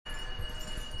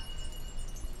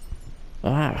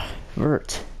Ah,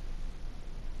 Vert.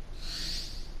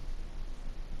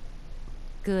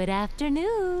 Good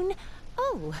afternoon.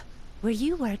 Oh, were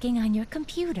you working on your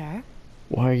computer?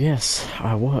 Why, yes,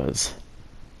 I was.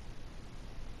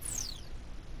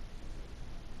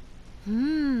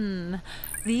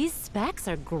 These specs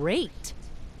are great.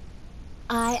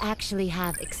 I actually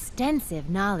have extensive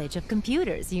knowledge of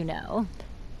computers, you know.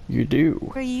 You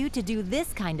do? For you to do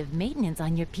this kind of maintenance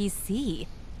on your PC,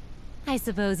 I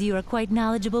suppose you are quite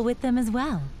knowledgeable with them as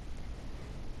well.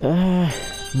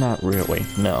 Not really,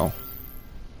 no.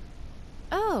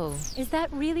 Oh, is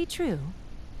that really true?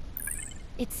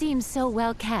 It seems so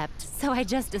well kept, so I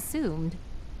just assumed.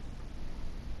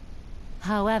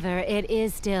 However, it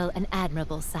is still an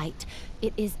admirable sight.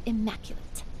 It is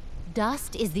immaculate.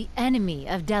 Dust is the enemy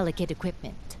of delicate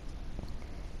equipment.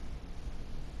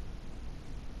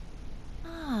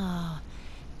 Oh,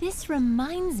 this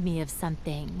reminds me of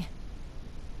something.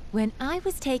 When I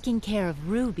was taking care of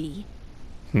Ruby...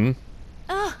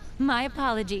 Oh, my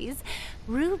apologies.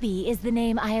 Ruby is the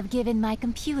name I have given my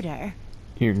computer.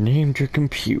 You named your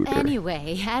computer.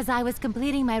 Anyway, as I was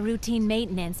completing my routine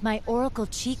maintenance, my Oracle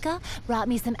Chica brought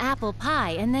me some apple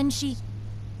pie, and then she...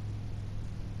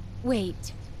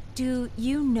 Wait, do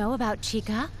you know about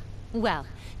Chica? Well,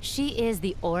 she is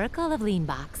the Oracle of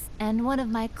Leanbox, and one of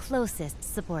my closest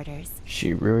supporters.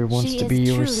 She really wants to be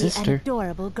your sister. She is truly an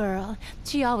adorable girl.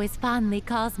 She always fondly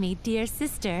calls me dear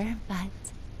sister, but...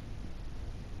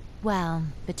 Well,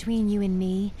 between you and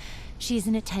me, she's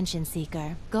an attention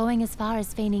seeker, going as far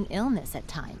as feigning illness at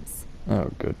times. Oh,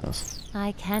 goodness.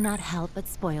 I cannot help but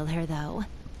spoil her, though.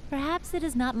 Perhaps it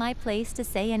is not my place to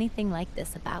say anything like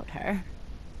this about her.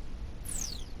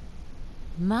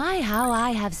 My, how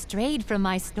I have strayed from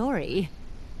my story.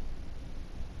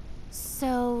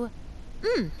 So...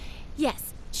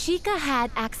 yes, Chica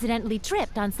had accidentally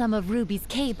tripped on some of Ruby's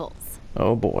cables.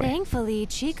 Oh boy. Thankfully,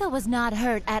 Chica was not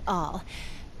hurt at all.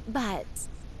 But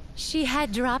she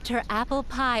had dropped her apple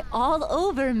pie all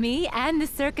over me and the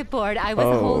circuit board I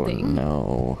was holding. Oh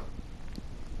no.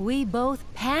 We both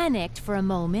panicked for a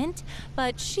moment,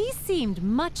 but she seemed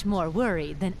much more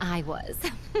worried than I was.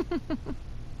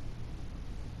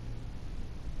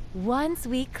 Once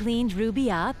we cleaned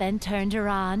Ruby up and turned her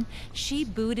on, she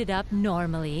booted up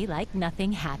normally like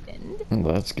nothing happened.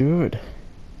 That's good.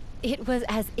 It was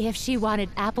as if she wanted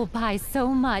apple pie so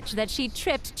much that she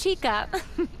tripped Chica.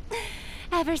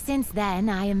 Ever since then,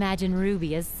 I imagine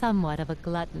Ruby as somewhat of a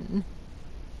glutton.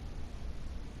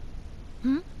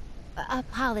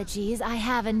 Apologies, I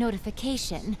have a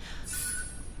notification.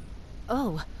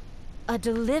 Oh, a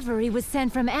delivery was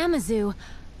sent from Amazu.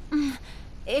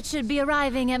 It should be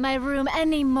arriving at my room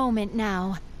any moment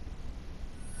now.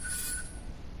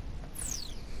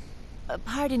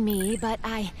 Pardon me, but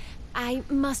I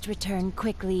must return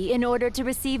quickly in order to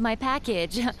receive my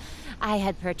package. I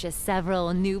had purchased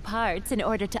several new parts in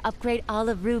order to upgrade all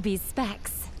of Ruby's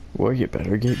specs. Well, you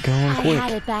better get going quick. I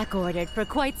had it back-ordered for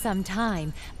quite some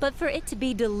time, but for it to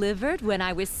be delivered when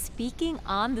I was speaking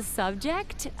on the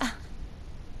subject...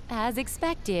 As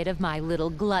expected of my little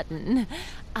glutton,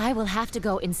 I will have to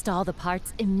go install the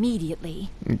parts immediately.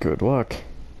 Good luck.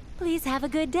 Please have a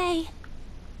good day.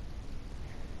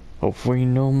 Hopefully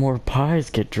no more pies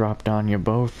get dropped on you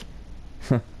both.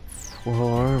 Well,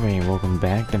 alright, welcome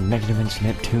back to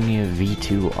Megadimension Neptunia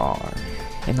V2R.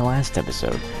 In the last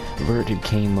episode, Vert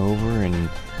came over and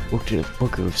looked at a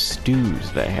book of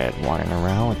stews they had lying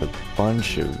around with a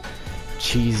bunch of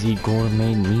cheesy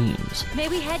gourmet memes. May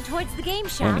we head towards the game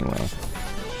shop? Anyway.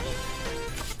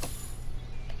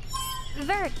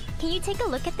 Vert, can you take a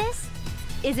look at this?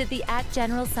 Is it the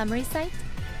 @General summary site?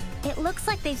 It looks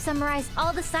like they've summarized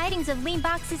all the sightings of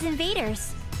Leanbox's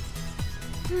invaders.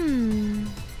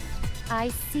 I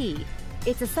see.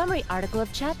 It's a summary article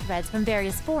of chat threads from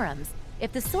various forums.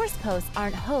 If the source posts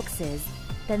aren't hoaxes,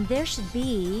 then there should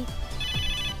be...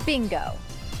 Bingo!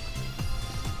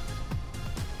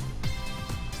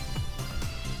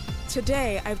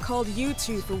 Today, I've called you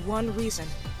two for one reason.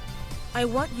 I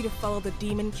want you to follow the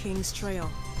Demon King's trail.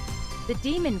 The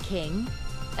Demon King?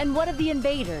 And what of the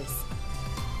invaders?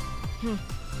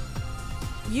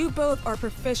 You both are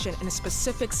proficient in a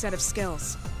specific set of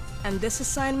skills, and this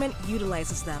assignment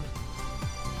utilizes them.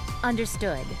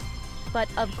 Understood. But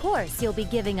of course you'll be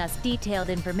giving us detailed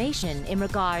information in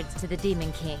regards to the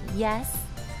Demon King, yes?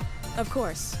 Of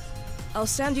course. I'll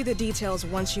send you the details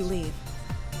once you leave.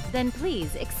 Then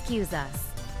please excuse us.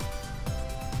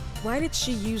 Why did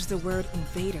she use the word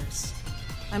invaders?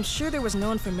 I'm sure there was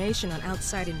no information on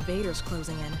outside invaders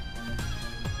closing in.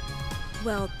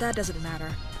 Well, that doesn't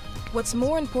matter. What's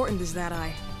more important is that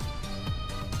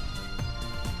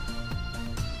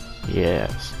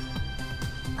Yes.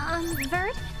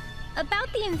 Vert,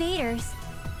 about the invaders,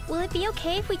 will it be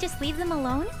okay if we just leave them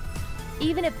alone?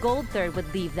 Even if Goldthird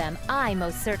would leave them, I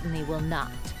most certainly will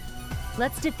not.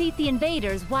 Let's defeat the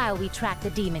invaders while we track the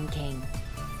Demon King.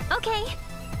 Okay.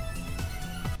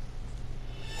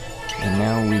 And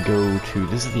now we go to,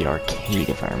 this is the arcade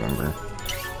if I remember.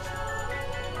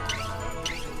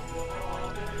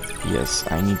 Yes,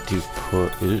 I need to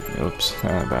put, oops,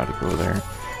 I'm about to go there.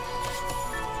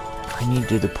 I need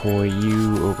to deploy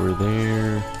you over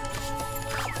there.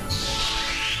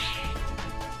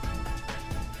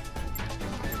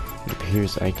 It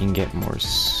appears I can get more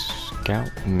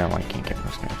scout. No, I can't get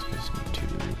more scouts. I just need to.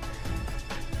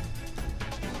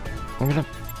 I'm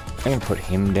gonna put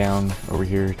him down over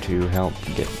here to help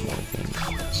get more things.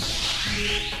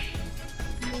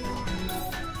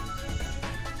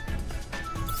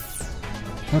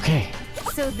 Okay.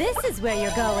 So this is where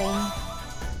you're going.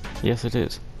 Yes, it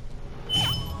is. セ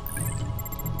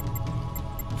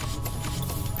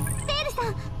ールさん、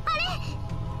あれ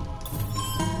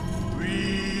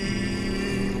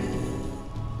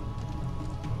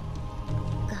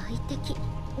外敵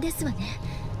ですわね。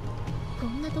こ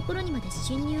んなところにまで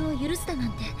侵入を許すだな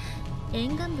んて、沿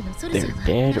岸部のソルジャー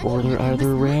They're は dead or are the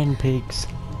ran pigs.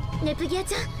 ネプギア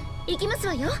ちゃん、行きます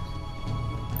わよ。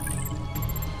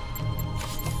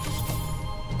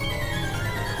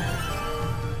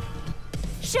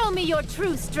Show me your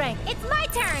true strength. It's my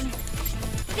turn.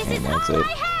 This And is that's all it.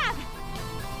 I have.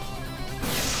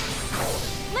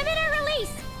 Limiter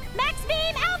release. Max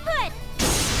beam output.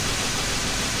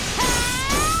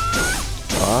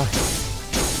 Ah.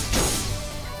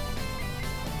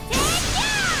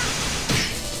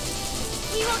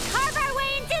 We will carve our way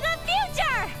into the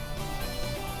future.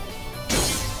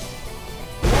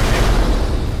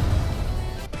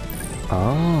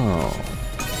 Oh.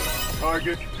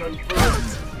 Target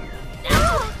confirmed.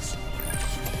 Ouch!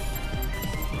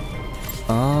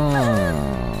 Oh.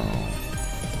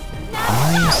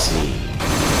 I see.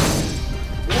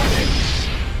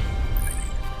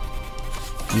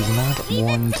 He's not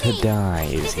one to die,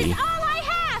 is This he? is all I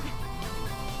have.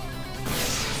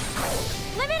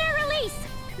 Limiter release.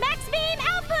 Max beam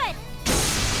output.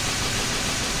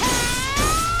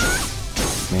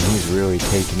 Man, he's really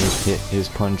taking his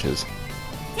punches.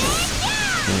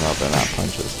 Well, they're not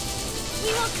punches.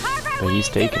 We will carve our But way he's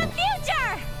into taking the it.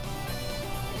 future.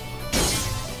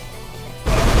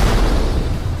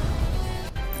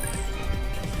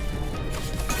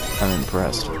 I'm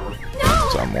impressed. No!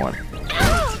 Somewhat.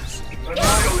 Ouch!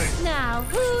 Annihilate. Now,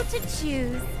 who to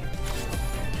choose?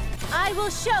 I will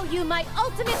show you my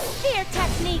ultimate spear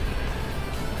technique.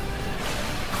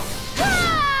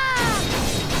 Ah!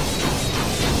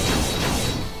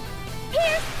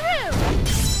 Pierce through.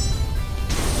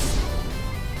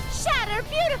 Shatter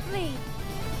beautifully.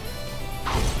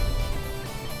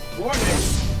 Warning.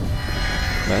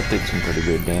 That did some pretty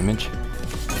good damage.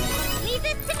 Leave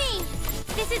this to me.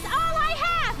 This is all I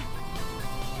have.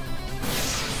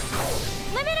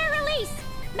 Limiter release.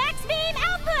 Max beam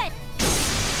output.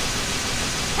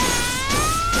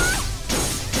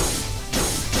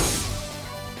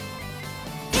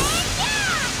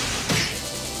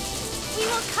 We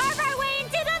will carve our way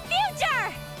into the future.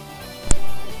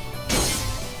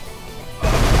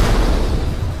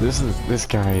 This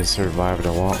guy has survived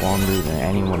a lot longer than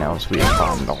anyone else we have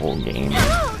fought in the whole game.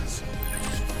 Ouch!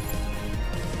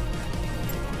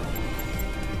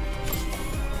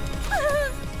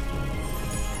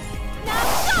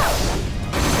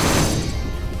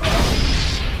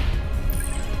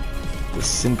 This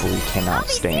simply I'll cannot be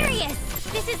stand. serious.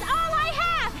 This is all I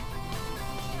have.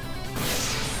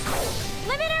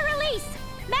 Limiter release.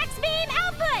 Max beam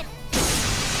output.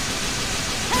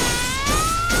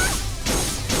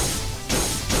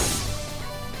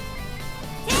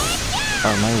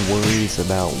 Are my worries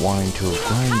about wanting to have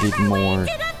grinded more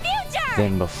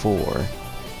than before,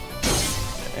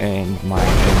 and my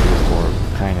fingers were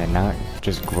kinda not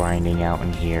just grinding out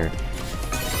in here.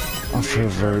 After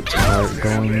Vert's part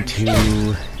going to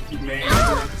Damage.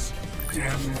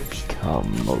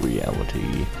 become a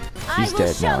reality. I He's will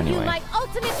dead show now you anyway. my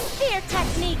ultimate spear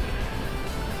technique.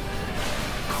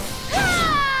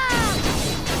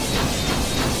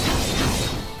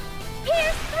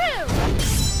 Pierce through.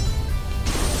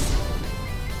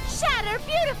 Shatter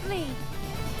beautifully.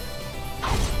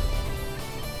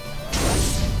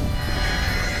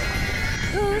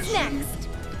 Who's next?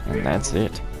 And that's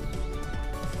it.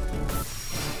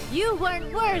 You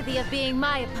weren't worthy of being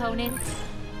my opponent.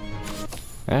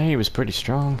 He was pretty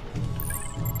strong.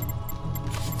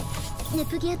 ネ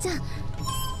プギアちゃん、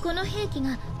この兵器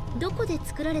がどこで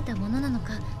作られたものなの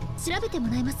か調べても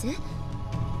らえます？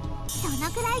その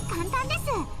くらい簡単です。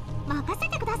任せ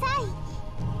てください。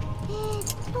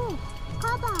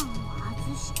カバーを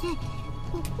外して、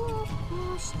ここをこ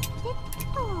うしてっ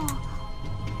と。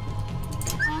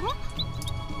あ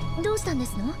れ？どうしたんで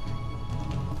すの？こ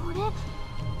れ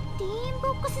リーン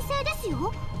ボックス製です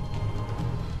よ。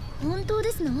本当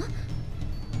ですの？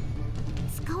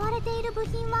使われている部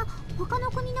品は他の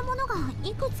国のものが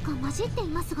いくつか混じってい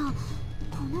ますが、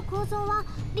この構造は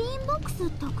リーンボックス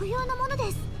特有のもの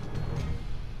です。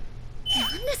な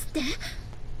んですって？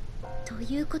と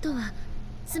いうことは、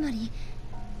つまり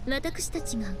私た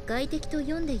ちが外敵と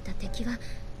読んでいた敵は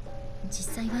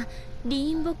実際は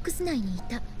リーンボックス内にい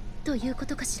たというこ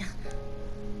とかしら？い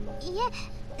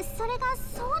え、それが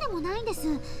そうでもないんです。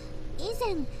以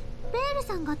前ベール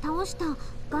さんが倒した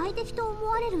外敵と思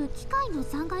われる機械の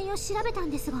残骸を調べた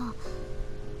んですが、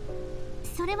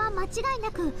それは間違いな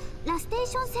くラステー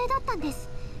ション製だったんです。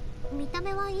見た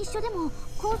目は一緒でも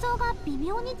構造が微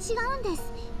妙に違うんで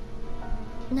す。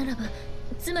ならば、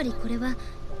つまりこれは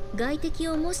外敵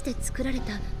を模して作られ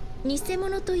た偽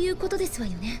物ということですわ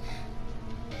よね。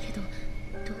けど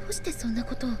どうしてそんな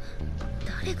ことを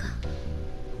誰が？っ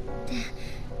て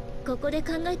ここで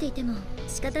考えていても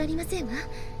仕方ありませんわ。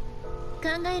考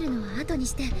えるのは後に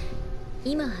して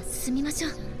今は進みましょ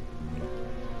う。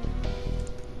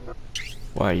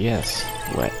 Why yes,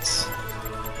 let's.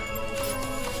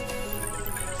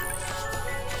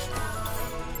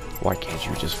 Why can't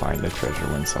you just find the treasure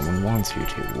when someone wants you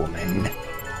to, woman?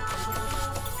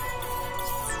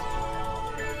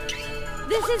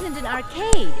 This isn't an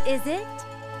arcade, is it?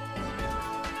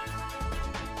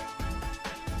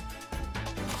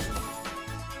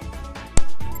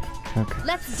 Okay.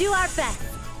 Let's do our best.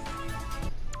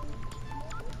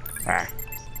 Ah.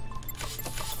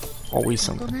 Always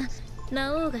ここ something. が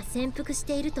魔王が潜伏し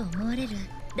ていると思われる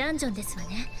ダンジョンですわ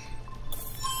ね。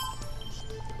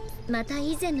また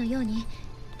以前のように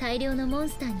大量のモン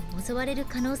スターに襲われる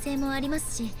可能性もありま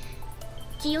すし、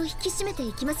気を引き締めて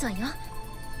いきますわよ。は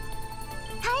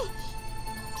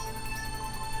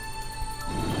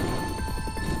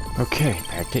い。Okay,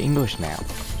 back to English now.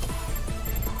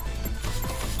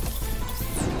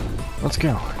 Let's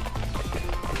go.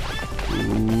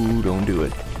 Ooh, don't do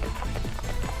it.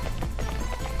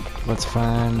 Let's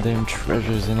find them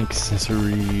treasures and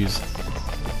accessories.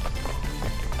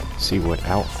 See what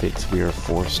outfits we are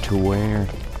forced to wear.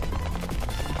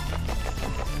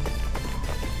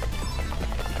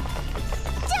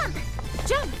 Jump!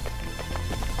 Jump!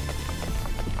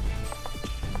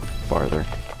 Farther.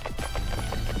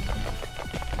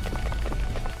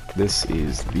 This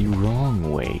is the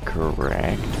wrong way,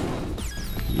 correct?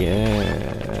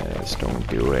 Yes, don't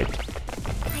do it.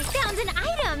 I found an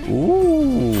item!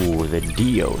 Ooh, the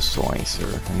Dio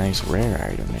Slicer. A nice rare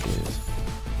item it is.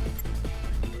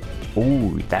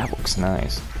 Ooh, that looks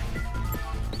nice.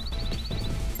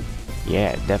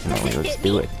 Yeah, definitely, let's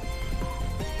do it.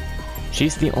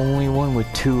 She's the only one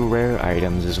with 2 rare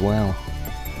items as well.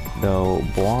 Though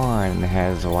Blonde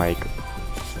has like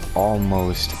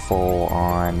almost full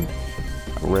on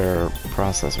rare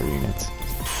processor units.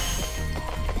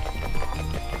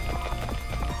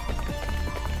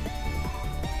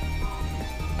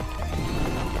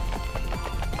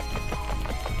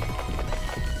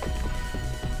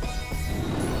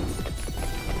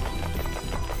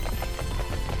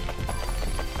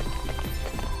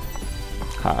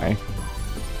 Hi.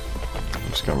 I'm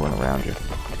just gonna run around you.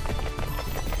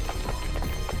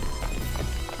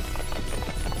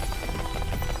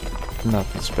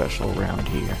 Nothing special around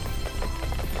here.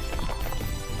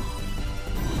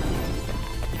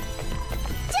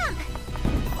 Jump!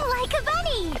 Like a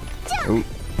bunny! Jump! Ooh.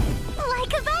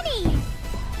 Like a bunny!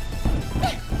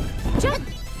 Jump!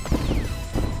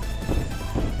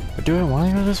 Do I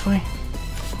want to go this way?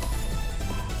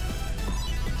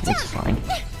 It's fine.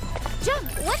 Jump!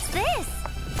 What's this?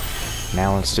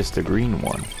 Now it's just the green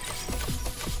one.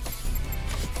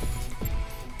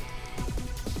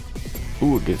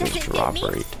 Ooh, it gives us Does it drop get me?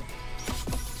 rate.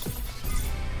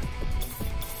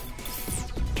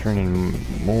 Turning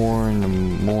more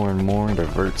and more into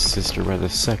Vert's sister by the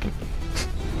second.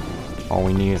 All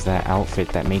we need is that outfit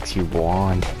that makes you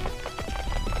blonde.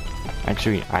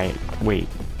 Actually, wait.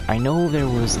 I know there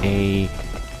was a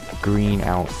green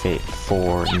outfit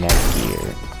for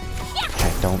Netgear. I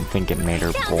don't think it made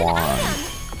her Found an blonde. item!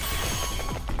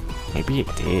 Maybe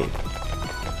it did.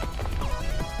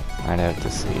 I'd have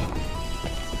to see.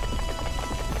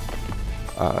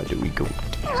 Do we go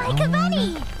down? Like a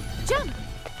bunny! Jump!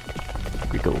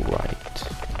 We go right.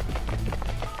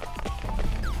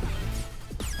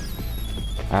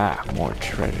 Ah, more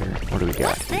treasure. What do we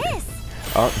got? What's this?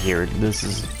 Oh, here. This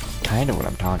is kind of what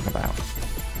I'm talking about.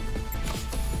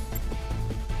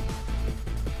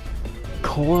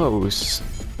 Close.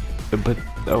 But,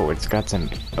 oh, it's got some...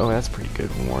 Oh, that's pretty good.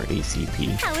 More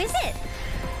ACP. How is it?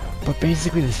 But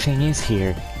basically the thing is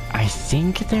here, I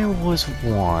think there was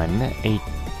a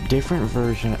different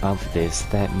version of this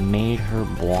that made her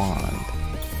blonde.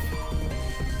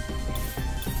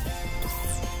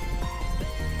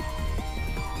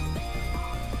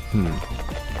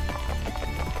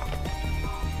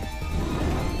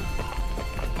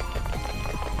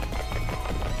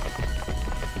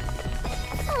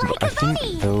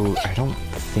 I don't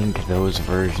think those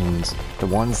versions, the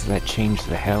ones that changed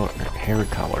the hair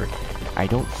color, I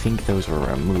don't think those were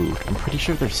removed. I'm pretty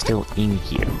sure they're still in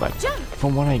here, but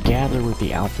from what I gather with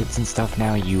the outfits and stuff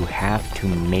now, you have to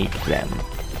make them.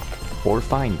 Or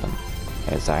find them,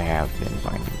 as I have been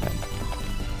finding them.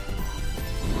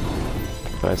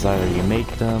 But it's either you make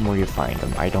them or you find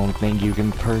them. I don't think you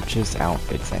can purchase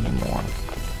outfits anymore.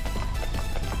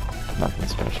 Nothing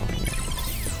special here.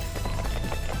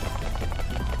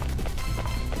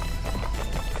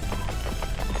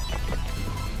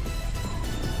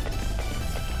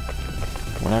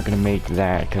 We're not gonna make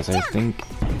that because I think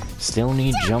still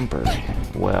need jumper.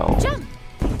 Well,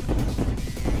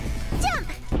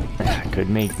 I could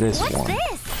make this one,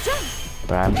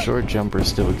 but I'm sure jumper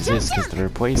still exists because there are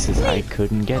places I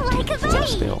couldn't get to before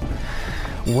still.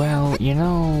 Well, you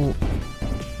know,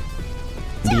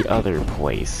 the other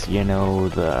place, you know,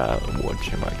 the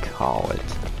whatchamacallit,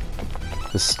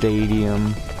 the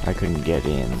stadium. I couldn't get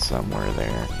in somewhere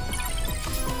there.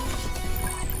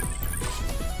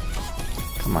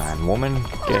 Come on, woman.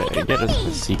 Get us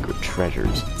the secret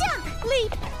treasures. Jump!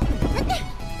 Leap!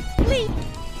 Leap!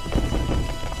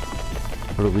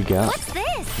 What do we got? What's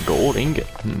this? Gold ingot.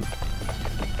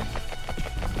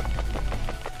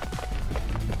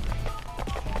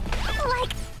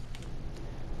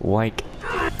 Like.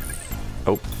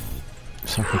 Oh.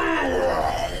 Sorry.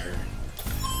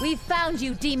 We've found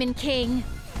you, Demon King.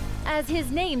 As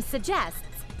his name suggests,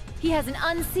 he has an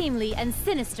unseemly and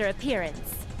sinister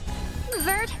appearance.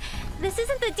 Vert, this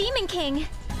isn't the Demon King.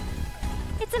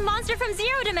 It's a monster from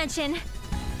Zero Dimension.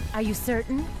 Are you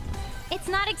certain? It's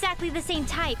not exactly the same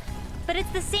type, but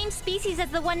it's the same species as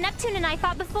the one Neptune and I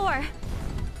fought before.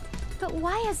 But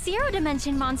why a Zero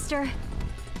Dimension monster?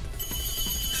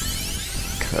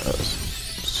 Cause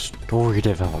story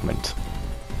development.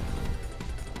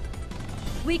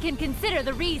 We can consider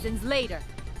the reasons later.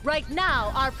 Right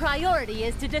now, our priority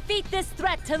is to defeat this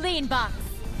threat to Leanbox.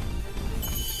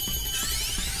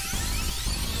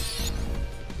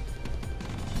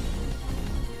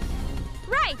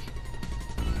 Right!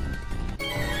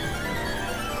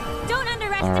 Don't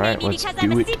underestimate me because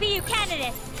I'm a CPU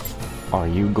candidate! Are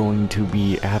you going to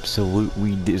be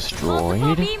absolutely destroyed?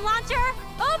 Multiple beam launcher,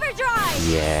 overdrive!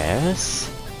 Yes.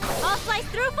 I'll slice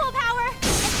through full power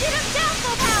and shoot him down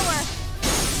full power!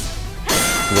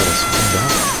 Let us find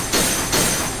out.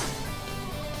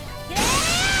 Yeah!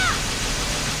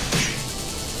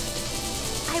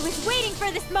 I was waiting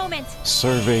for this moment!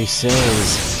 Survey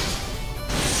says.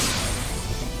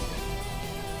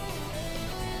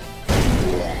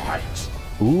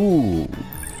 Ooh.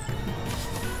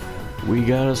 We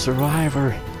got a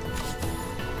survivor.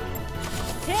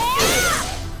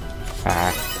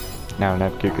 Ah. Now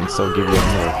Nepgear can still give you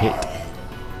another hit.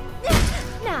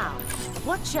 Now,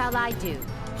 what shall I do?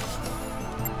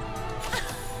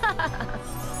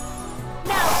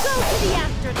 Now go to the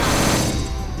afterlife.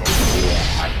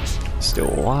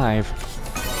 Still alive.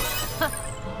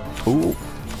 Ooh.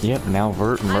 Yep, now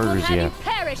Vert murders I will have you. you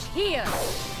perish here.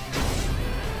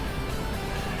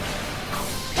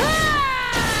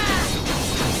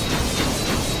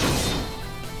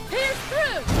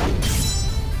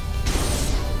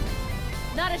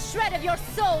 Not a shred of your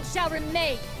soul shall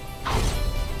remain.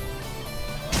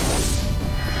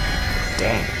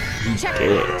 Dang, he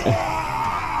did.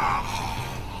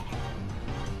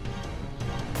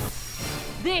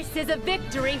 This is a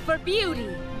victory for beauty.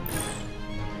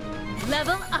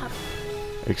 Level up.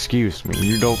 Excuse me,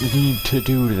 you don't need to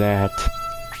do that.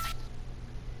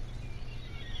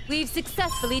 We've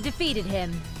successfully defeated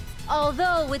him.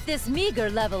 Although with this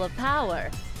meager level of power,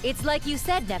 it's like you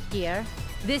said, Nepgear.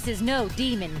 This is no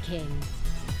Demon King.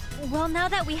 Well, now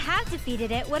that we have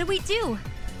defeated it, what do we do?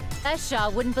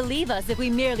 Esha wouldn't believe us if we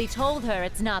merely told her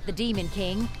it's not the Demon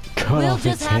King. Cut We'll off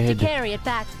just its have head. to carry it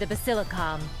back to the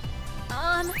Basilicom.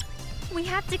 We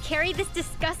have to carry this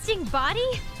disgusting body?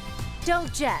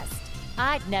 Don't jest.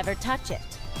 I'd never touch it.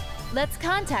 Let's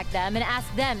contact them and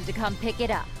ask them to come pick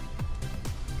it up.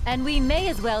 And we may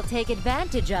as well take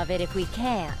advantage of it if we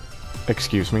can.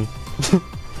 Excuse me.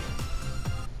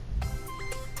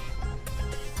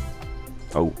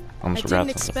 Oh, I almost I forgot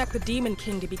didn't something. expect the Demon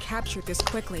King to be captured this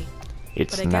quickly.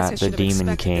 It's But I guess not I the should have Demon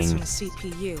expected this King. from a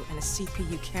CPU and a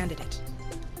CPU candidate.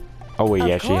 Oh wait, Of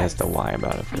yeah, she has to course. lie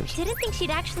about it I first. didn't think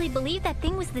she'd actually believe that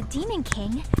thing was the Demon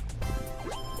King.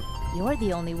 You're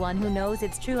the only one who knows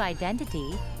its true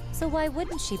identity, so why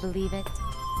wouldn't she believe it?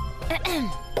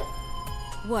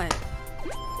 What?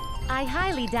 I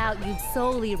highly doubt you'd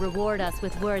solely reward us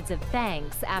with words of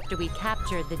thanks after we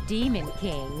captured the Demon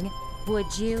King,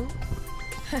 would you?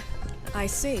 I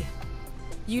see.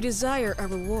 You desire a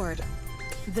reward.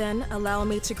 Then allow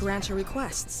me to grant your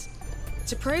requests.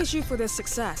 To praise you for this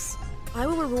success, I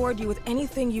will reward you with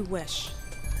anything you wish.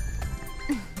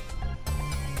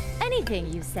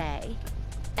 Anything you say.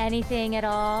 Anything at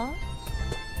all?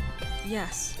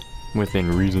 Yes.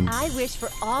 Within reason. I wish for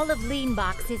all of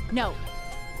Leanbox's, no,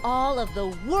 all of the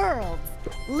world's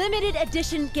limited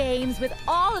edition games with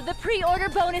all of the pre-order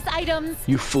bonus items.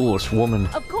 You foolish woman.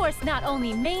 Of course, not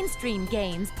only mainstream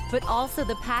games, but also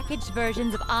the packaged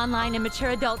versions of online and mature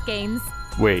adult games.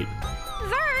 Wait.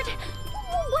 Vert,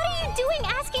 what are you doing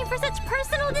asking for such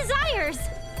personal desires?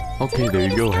 Okay, Didn't there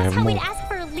we you go, discuss have how we'd more. ask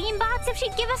for a lean box if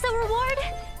she'd give us a reward?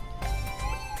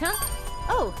 Huh?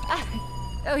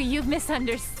 Oh, you've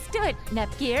misunderstood,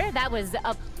 Nepgear. That was,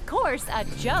 of course, a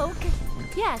joke.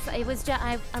 Yes, it was just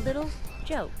a little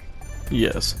joke.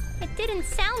 Yes. It didn't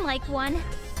sound like one.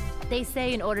 They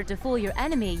say in order to fool your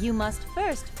enemy, you must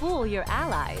first fool your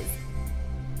allies.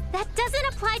 That doesn't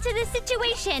apply to this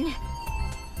situation.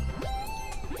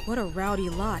 What a rowdy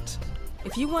lot.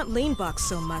 If you want Leanbox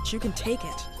so much, you can take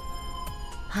it.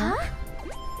 Huh?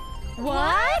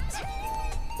 What?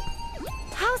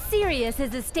 How serious is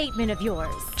this statement of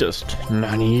yours? Just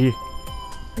nani?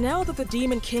 Now that the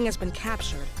Demon King has been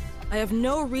captured, I have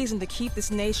no reason to keep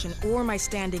this nation or my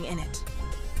standing in it.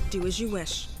 Do as you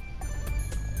wish.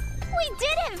 We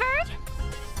did it, Vert!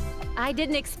 I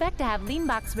didn't expect to have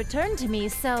Leanbox returned to me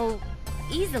so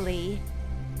easily.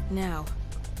 Now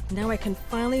I can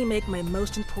finally make my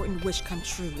most important wish come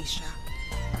true, Isha.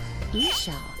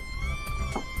 Isha?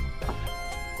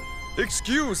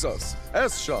 Excuse us,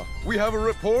 Esha. We have a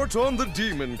report on the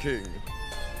Demon King.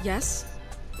 Yes?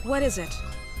 What is it?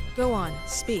 Go on,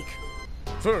 speak.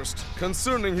 First,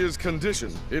 concerning his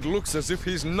condition, it looks as if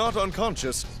he's not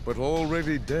unconscious, but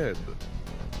already dead.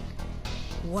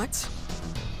 What?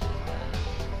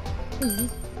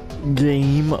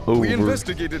 Game over. We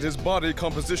investigated his body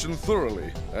composition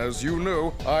thoroughly. As you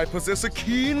know, I possess a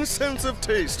keen sense of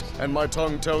taste, and my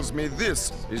tongue tells me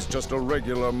this is just a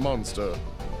regular monster.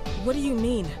 What do you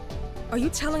mean? Are you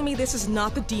telling me this is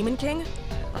not the Demon King?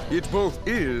 It both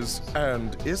is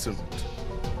and isn't.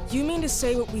 You mean to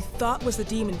say what we thought was the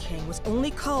Demon King was only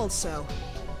called so,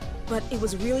 but it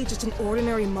was really just an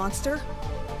ordinary monster?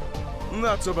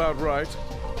 That's about right.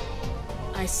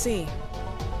 I see.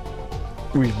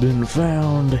 We've been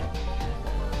found.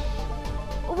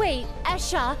 Wait,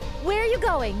 Esha, where are you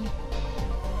going?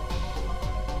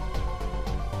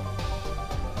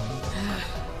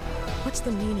 What's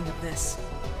the meaning of this?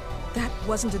 That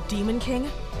wasn't a Demon King?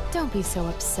 Don't be so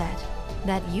upset.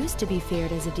 That used to be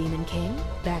feared as a Demon King,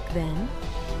 back then.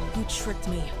 You tricked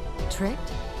me.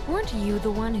 Tricked? Weren't you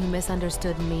the one who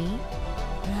misunderstood me?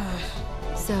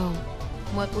 So,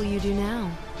 what will you do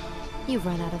now? You've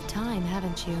run out of time,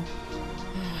 haven't you?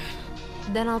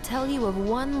 Then I'll tell you of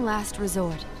one last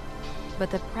resort. But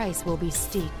the price will be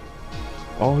steep.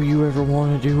 All you ever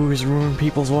want to do is ruin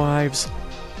people's lives.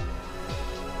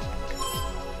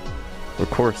 Of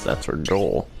course, that's her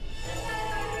goal.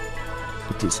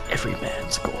 It is every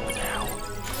man's goal now.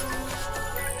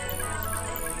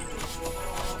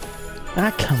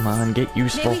 Ah, come on, get May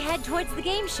useful. we head towards the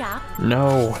game shop?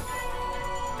 No.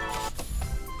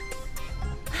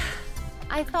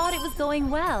 I thought it was going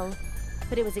well,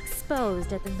 but it was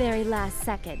exposed at the very last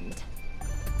second.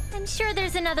 I'm sure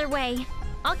there's another way.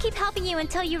 I'll keep helping you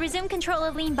until you resume control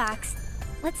of Leanbox.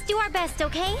 Let's do our best,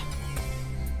 okay?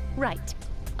 Right.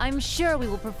 I'm sure we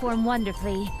will perform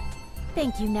wonderfully.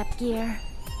 Thank you, Nepgear.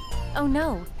 Oh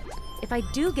no. If I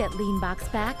do get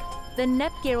Leanbox back, then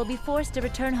Nepgear will be forced to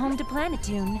return home to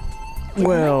Planetoon. It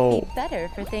Well, might be better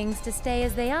for things to stay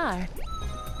as they are.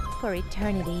 For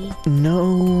eternity.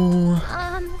 no.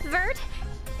 Vert?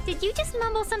 Did you just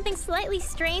mumble something slightly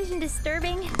strange and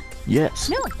disturbing?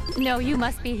 Yes. No, you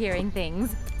must be hearing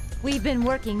things. We've been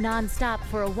working non-stop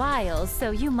for a while,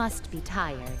 so you must be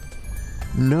tired.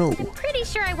 No. I'm pretty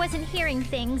sure I wasn't hearing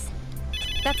things.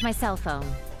 That's my cell phone.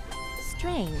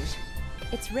 Strange.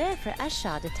 It's rare for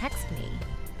Esha to text me.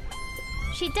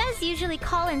 She does usually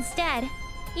call instead.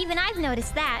 Even I've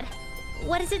noticed that.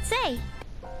 What does it say?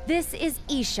 This is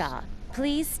Isha.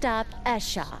 Please stop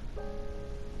Esha.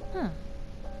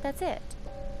 That's it.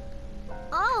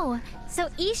 Oh, so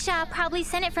Isha probably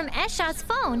sent it from Esha's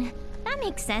phone. That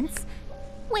makes sense.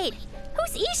 Wait,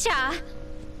 who's Isha?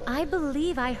 I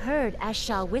believe I heard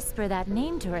Esha whisper that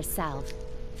name to herself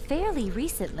fairly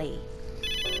recently.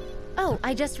 Oh,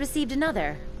 I just received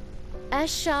another.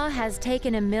 Esha has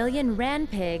taken 1,000,000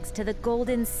 Ranpigs to the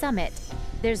Golden Summit.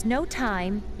 There's no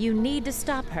time. You need to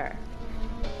stop her.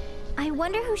 I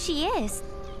wonder who she is.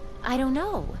 I don't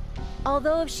know.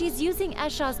 Although if she's using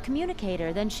Esha's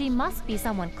communicator, then she must be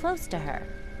someone close to her.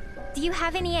 Do you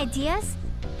have any ideas?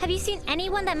 Have you seen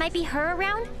anyone that might be her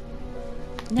around?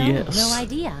 No, Yes. no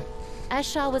idea.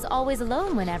 Esha was always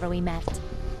alone whenever we met.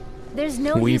 There's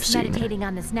no We've use seen her. meditating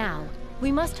on this now.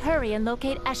 We must hurry and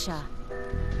locate Esha.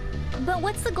 But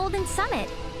what's the Golden Summit?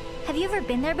 Have you ever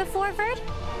been there before, Vert?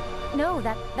 No,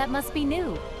 that must be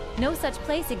new. No such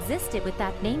place existed with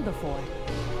that name before.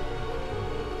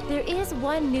 There is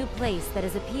one new place that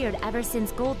has appeared ever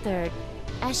since Goldthird,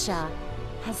 Esha,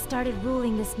 has started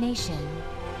ruling this nation.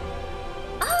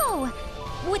 Oh!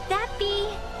 Would that be...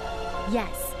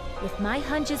 Yes, if my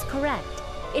hunch is correct,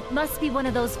 it must be one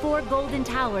of those 4 golden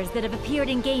towers that have appeared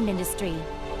in game industry.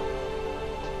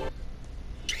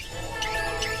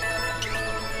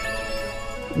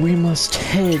 We must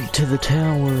head to the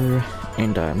tower,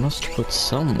 and I must put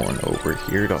someone over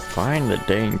here to find the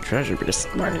dang treasure because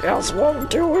somebody else won't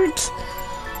do it.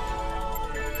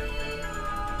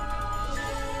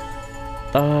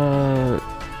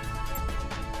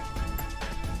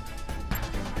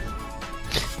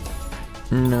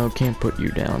 No, can't put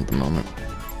you down at the moment.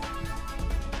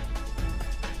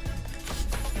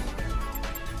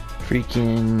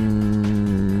 Freaking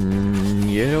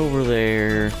get over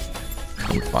there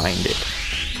and find it.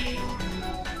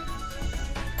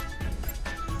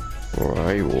 Or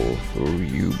I will throw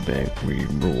you back where you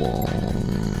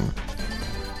belong.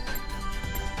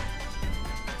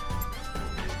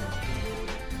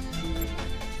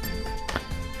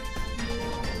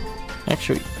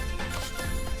 Actually,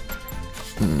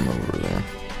 over there.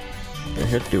 They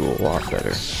had to do a lot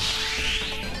better.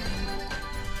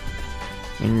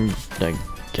 And I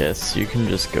guess you can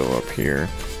just go up here.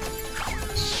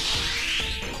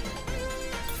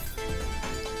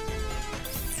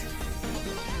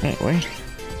 Anyway.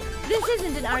 This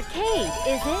isn't an arcade,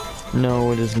 is it?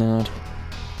 No, it is not.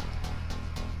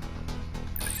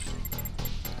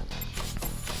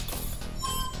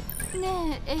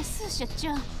ねえ、S 社長、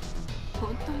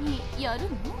本当にやるの？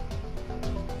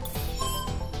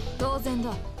当然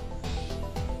だ。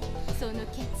その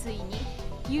決意に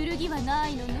揺るぎはな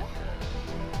いのね。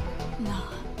な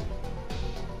あ、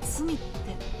罪っ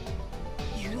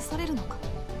て許されるのか？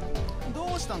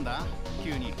どうしたんだ？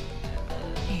急に。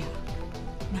いや、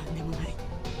なんでもない。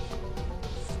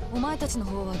お前たちの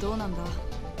方はどうなんだ？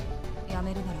や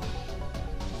めるなら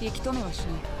引き止めはし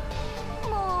な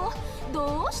い。もう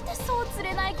どうしてそう釣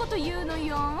れないこと言うの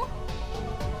よ。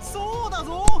そうだ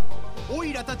ぞ。オ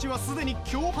イラたちはすでに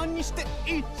共犯にして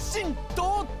一心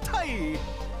同体。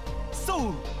そ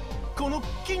う、この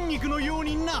筋肉のよう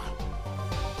にな。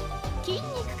筋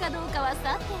肉かどうかは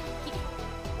さておき、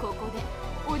ここで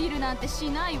降りるなんてし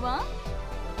ないわ。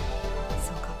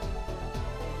そうか。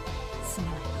すま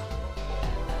ない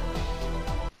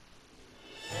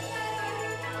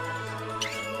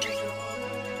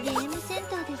な。ゲームセン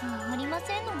ターではありま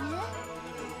せんのね。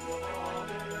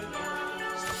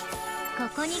こ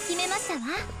こに決めましたわ。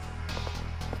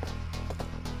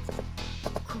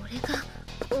これが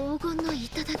黄金の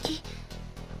頂。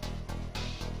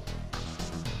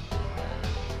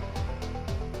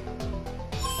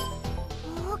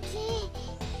大きい。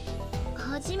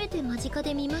初めて間近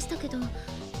で見ましたけど、本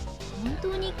当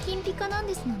に金ピカなん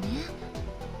ですのね。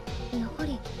やは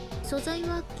り素材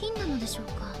は金なのでしょう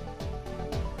か。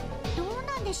どう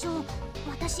なんでしょう。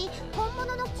私、本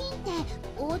物の金って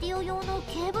オーディオ用の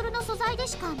ケーブルの素材で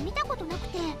しか見たことなく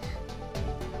て。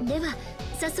では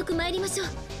早速参りましょう。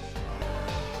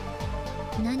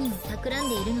何を企ん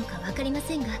でいるのか分かりま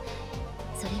せんが、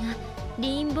それが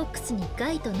リーンボックスに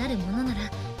害となるものなら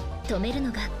止める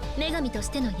のが女神とし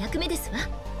ての役目ですわ。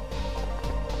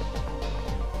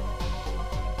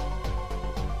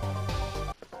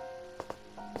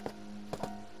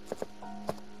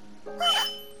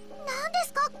何で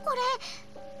すかこれ。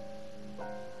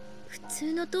普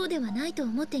通の塔ではないと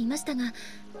思っていましたが、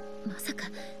まさか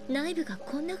内部が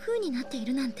こんな風になってい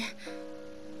るなんて。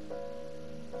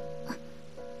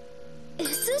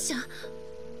S 社？待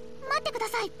ってくだ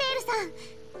さい、ペール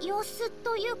さん。様子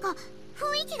というか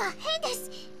雰囲気が変です。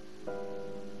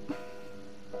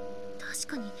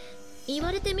確かに言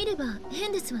われてみれば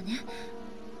変ですわね。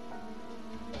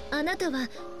あなたは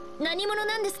何者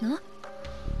なんですの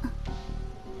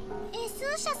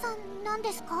？S 社さんなん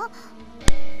ですか？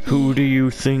 Who do you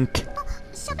think? あ、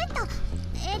喋った。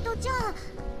じゃあ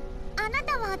あな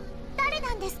たは誰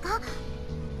なんですか？あ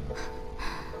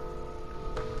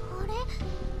れ、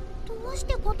どうし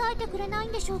て答えてくれない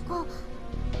んでしょうか？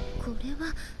これ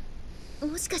は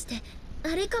もしかして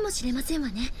あれかもしれませんわ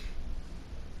ね。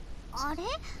あれ？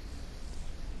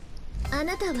あ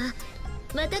なたは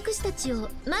私たちを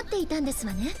待っていたんです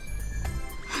わね。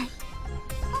はい。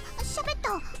あ、喋っ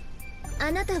た。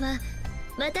あなたは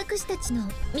私たちの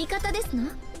味方ですの？は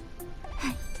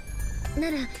い。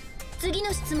なら次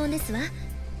の質問ですわ。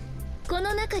こ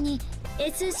の中に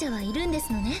S 社はいるんで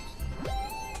すのね？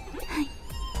は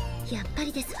い。やっぱ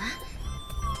りですわ。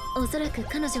おそらく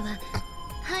彼女は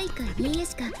はいかいいえ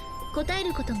しか答え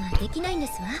ることができないんで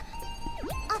すわ。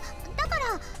あ、だから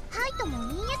はいと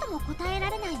もいいえとも答えら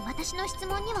れない私の質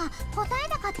問には答え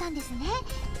なかったんですね。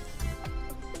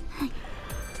はい。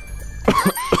や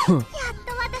っと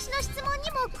私の質問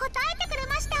にも答えてくれ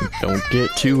ました。Don't get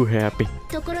too happy.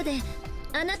 ところで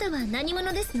あなたは何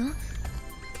者ですの？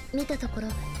見たところ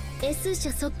S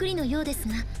社そっくりのようです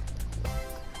が。っ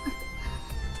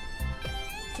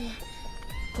て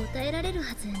答えられる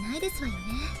はずないですわよね。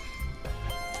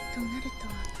となると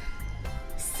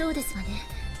そうですわね。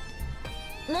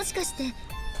もしかして、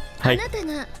はい、あなた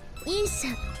がいい社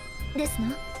ですの？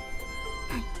は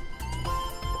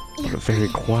い。やっぱり。Very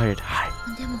quiet. は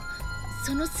い。でも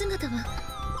その姿は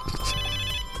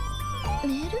メ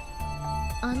ール？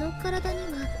あの体には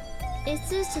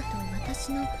S 社と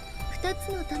私の2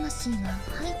つの魂が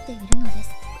入っているので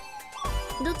す。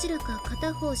どちらか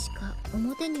片方しか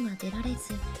表には出られ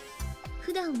ず、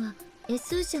普段は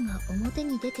S 社が表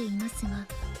に出ていますが、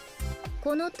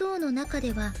この塔の中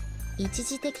では一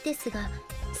時的ですが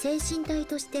精神体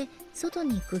として外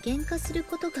に具現化する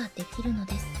ことができるの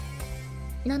です。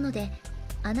なので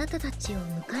あなたたちを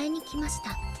迎えに来まし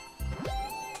た。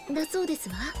だそうです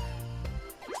わ。なんで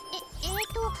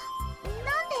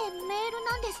メール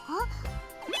なんですか？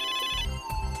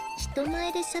人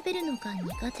前で喋るのが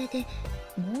苦手で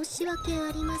申し訳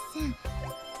ありません。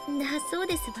だそう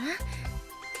ですわ。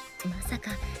まさ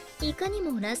かいかに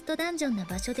もラストダンジョンな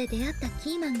場所で出会った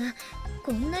キーマンが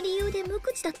こんな理由で無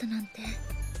口だったなんて。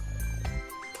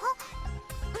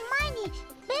前にベー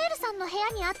ルさんの部屋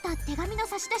にあった手紙の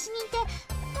差出人って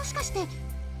もしかしてイー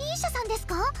シャさんです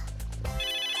か？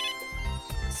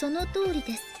その通り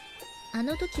です。あ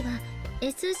の時は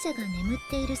S 社が眠っ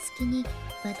ている隙に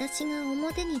私が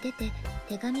表に出て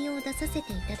手紙を出させてい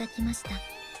ただきました。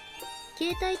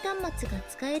携帯端末が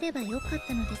使えればよかっ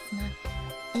たのですが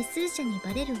S 社に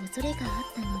バレる恐れがあっ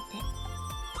たの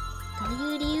でと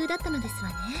いう理由だったのですわ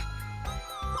ね。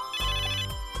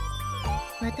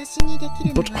私にでき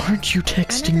るのはあなたたちを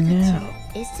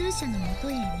S 社のも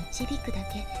とへ導くだ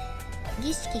け。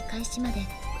儀式開始まで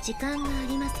時間があ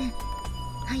りません。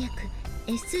早く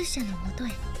S 社のもとへ。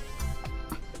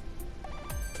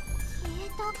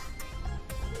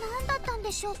何だったん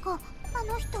でしょうか、あ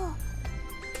の人。わ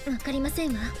かりませ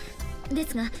んわ。で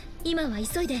すが今は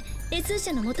急いで S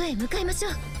社のもとへ向かいましょ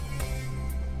う。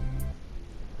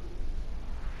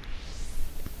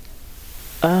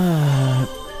ああ。